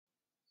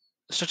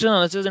Structural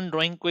analysis and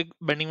drawing quick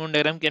bending moment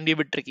diagram can be a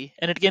bit tricky,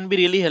 and it can be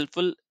really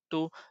helpful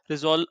to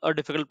resolve a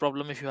difficult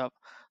problem if you have.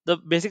 The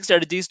basic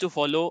strategies to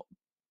follow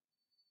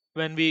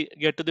when we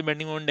get to the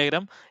bending moment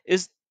diagram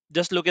is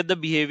just look at the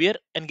behavior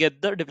and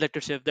get the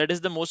deflected shape. That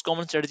is the most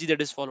common strategy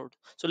that is followed.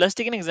 So let's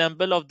take an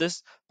example of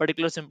this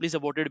particular simply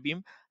supported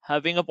beam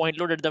having a point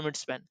load at the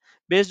midspan.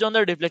 Based on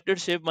the deflected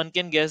shape, one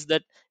can guess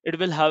that it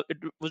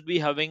would be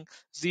having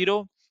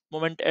zero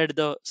moment at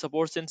the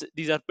support since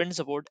these are pinned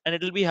support, and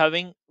it will be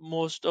having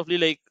most of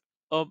like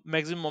a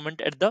maximum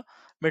moment at the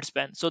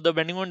midspan. So the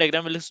bending moment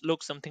diagram will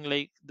look something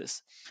like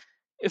this.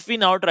 If we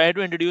now try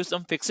to introduce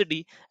some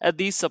fixity at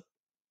these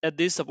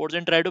supports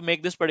and try to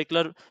make this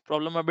particular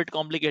problem a bit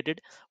complicated,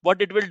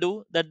 what it will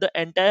do that the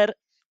entire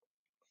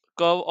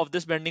curve of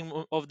this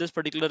of this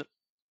particular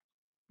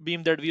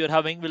beam that we are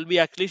having will be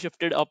actually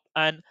shifted up,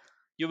 and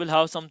you will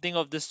have something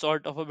of this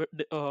sort of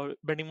a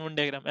bending moment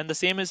diagram, and the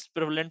same is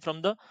prevalent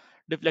from the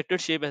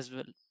deflected shape as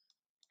well.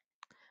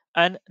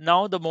 And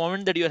now the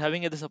moment that you're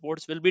having at the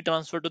supports will be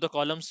transferred to the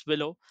columns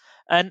below,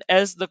 and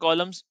as the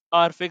columns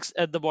are fixed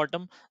at the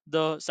bottom,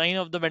 the sign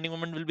of the bending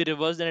moment will be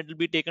reversed and it will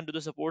be taken to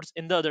the supports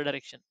in the other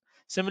direction.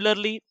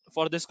 Similarly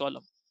for this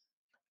column,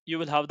 you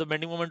will have the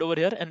bending moment over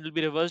here and it will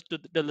be reversed to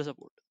tell the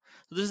support.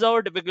 So this is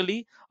how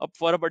typically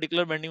for a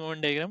particular bending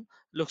moment diagram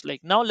looks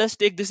like. Now let's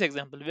take this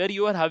example where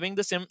you are having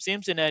the same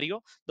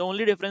scenario. The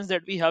only difference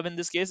that we have in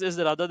this case is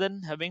that rather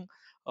than having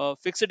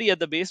fixity at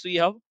the base, we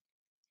have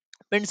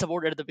pinned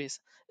support at the base.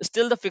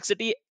 Still, the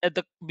fixity at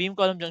the beam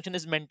column junction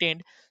is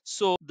maintained.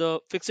 So the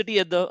fixity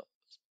at the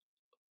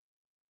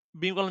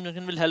beam column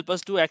junction will help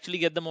us to actually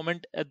get the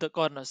moment at the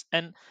corners,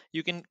 and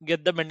you can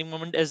get the bending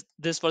moment as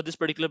this for this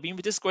particular beam,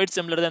 which is quite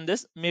similar than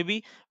this,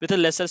 maybe with a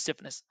lesser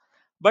stiffness.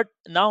 But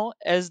now,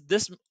 as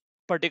this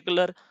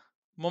particular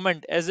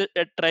moment as it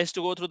tries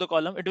to go through the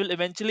column, it will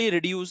eventually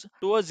reduce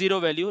to a zero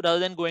value rather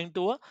than going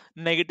to a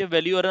negative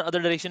value or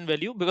another direction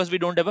value because we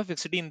don't have a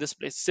fixity in this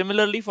place.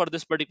 Similarly for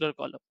this particular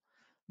column.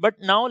 But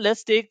now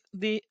let's take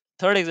the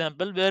third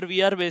example where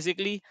we are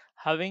basically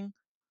having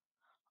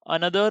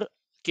another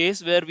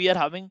case where we are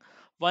having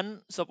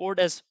one support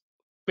as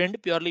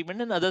pinned, purely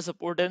pinned, and other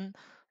support in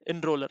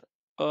roller.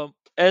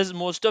 As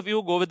most of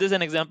you go with this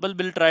an example,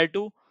 we'll try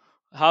to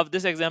have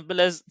this example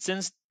as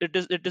since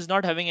it is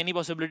not having any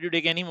possibility to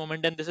take any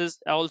moment, and this is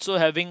also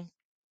having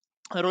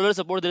a roller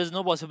support. There is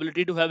no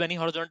possibility to have any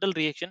horizontal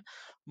reaction.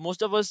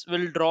 Most of us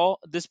will draw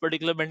this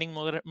particular bending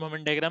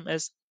moment diagram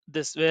as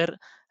this, where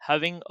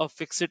having a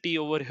fixity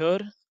over here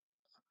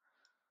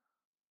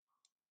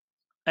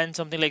and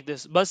something like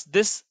this. But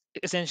this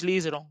essentially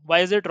is wrong. Why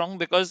is it wrong?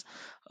 Because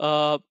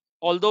uh,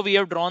 although we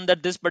have drawn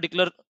that this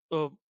particular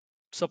uh,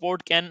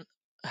 support can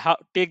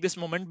take this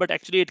moment, but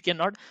actually it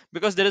cannot,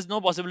 because there is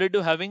no possibility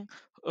to having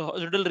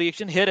horizontal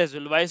reaction here as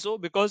well. Why so?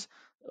 Because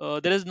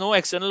there is no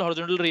external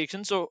horizontal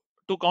reaction. So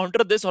to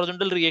counter this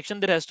horizontal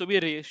reaction, there has to be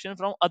a reaction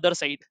from other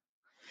side.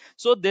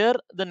 So there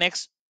the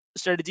next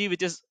strategy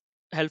which is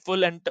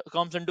helpful and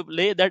comes into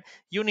play, that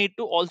you need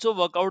to also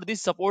work out the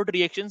support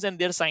reactions and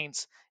their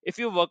signs. If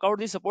you work out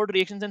the support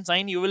reactions and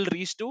sign, you will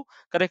reach to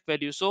correct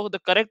value. So the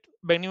correct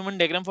bending moment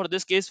diagram for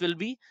this case will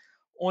be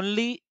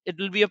only, it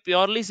will be a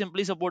purely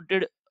simply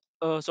supported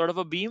sort of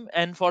a beam,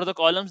 and for the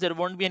columns there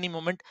won't be any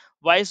moment.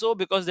 Why so?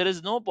 Because there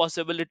is no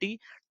possibility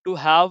to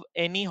have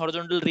any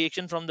horizontal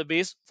reaction from the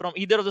base from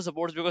either of the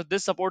supports, because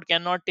this support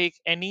cannot take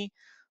any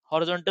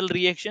horizontal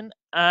reaction,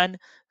 and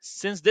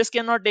since this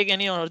cannot take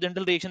any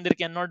horizontal reaction, there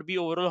cannot be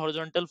overall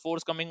horizontal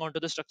force coming onto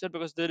the structure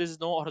because there is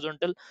no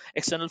horizontal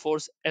external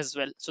force as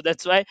well. So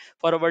that's why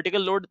for a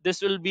vertical load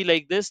this will be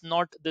like this,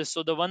 not this.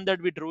 So the one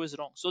that we drew is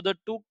wrong. So the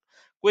two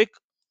quick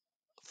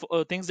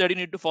things that you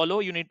need to follow,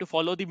 you need to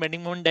follow the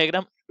bending moment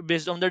diagram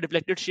based on the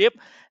deflected shape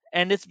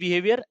and its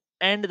behavior,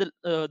 and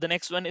the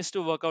next one is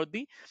to work out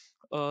the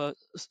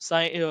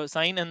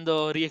sign and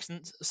the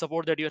reaction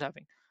support that you're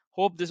having.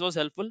 Hope this was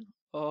helpful.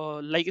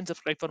 Like and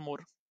subscribe for more.